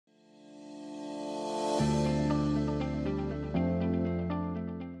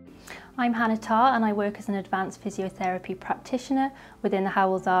I'm Hannah Tarr and I work as an advanced physiotherapy practitioner within the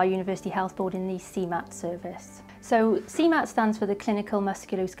Hywel Dda University Health Board in the CMAT service. So CMAT stands for the Clinical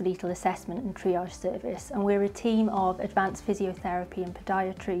Musculoskeletal Assessment and Triage Service, and we're a team of advanced physiotherapy and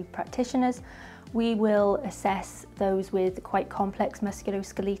podiatry practitioners. We will assess those with quite complex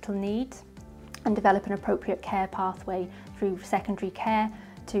musculoskeletal needs and develop an appropriate care pathway through secondary care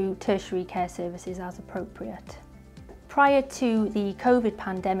to tertiary care services as appropriate. Prior to the COVID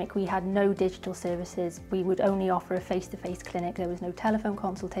pandemic, we had no digital services. We would only offer a face-to-face clinic. There was no telephone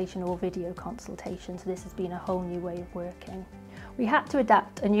consultation or video consultation, so this has been a whole new way of working. We had to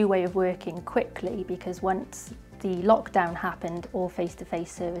adapt a new way of working quickly because once the lockdown happened, all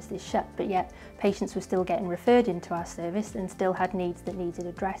face-to-face services shut, but yet patients were still getting referred into our service and still had needs that needed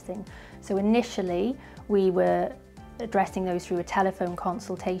addressing. So initially, we were addressing those through a telephone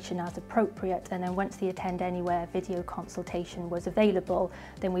consultation as appropriate, and then once the Attend Anywhere video consultation was available,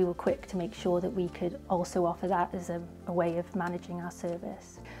 then we were quick to make sure that we could also offer that as a way of managing our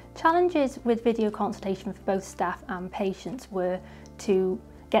service. Challenges with video consultation for both staff and patients were to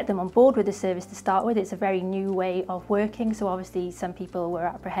get them on board with the service to start with. It's a very new way of working, so obviously some people were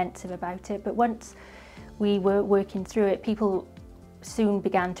apprehensive about it, but once we were working through it, people soon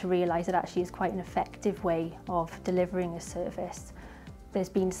began to realise that actually is quite an effective way of delivering a service. There's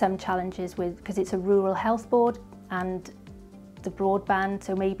been some challenges because it's a rural health board and the broadband,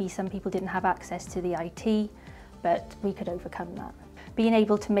 so maybe some people didn't have access to the IT, but we could overcome that. Being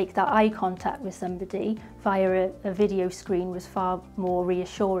able to make that eye contact with somebody via a video screen was far more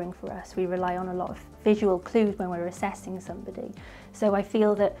reassuring for us. We rely on a lot of visual clues when we're assessing somebody. So I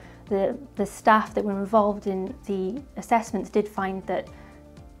feel that the staff that were involved in the assessments did find that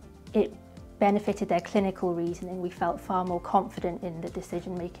it benefited their clinical reasoning. We felt far more confident in the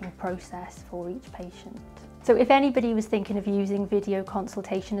decision-making process for each patient. So if anybody was thinking of using video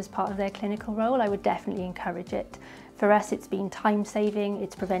consultation as part of their clinical role, I would definitely encourage it. For us, it's been time-saving,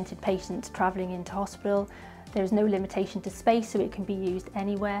 it's prevented patients travelling into hospital. There's no limitation to space, so it can be used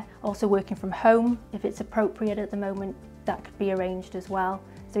anywhere. Also working from home, if it's appropriate at the moment, that could be arranged as well.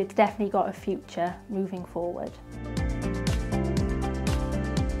 So it's definitely got a future moving forward.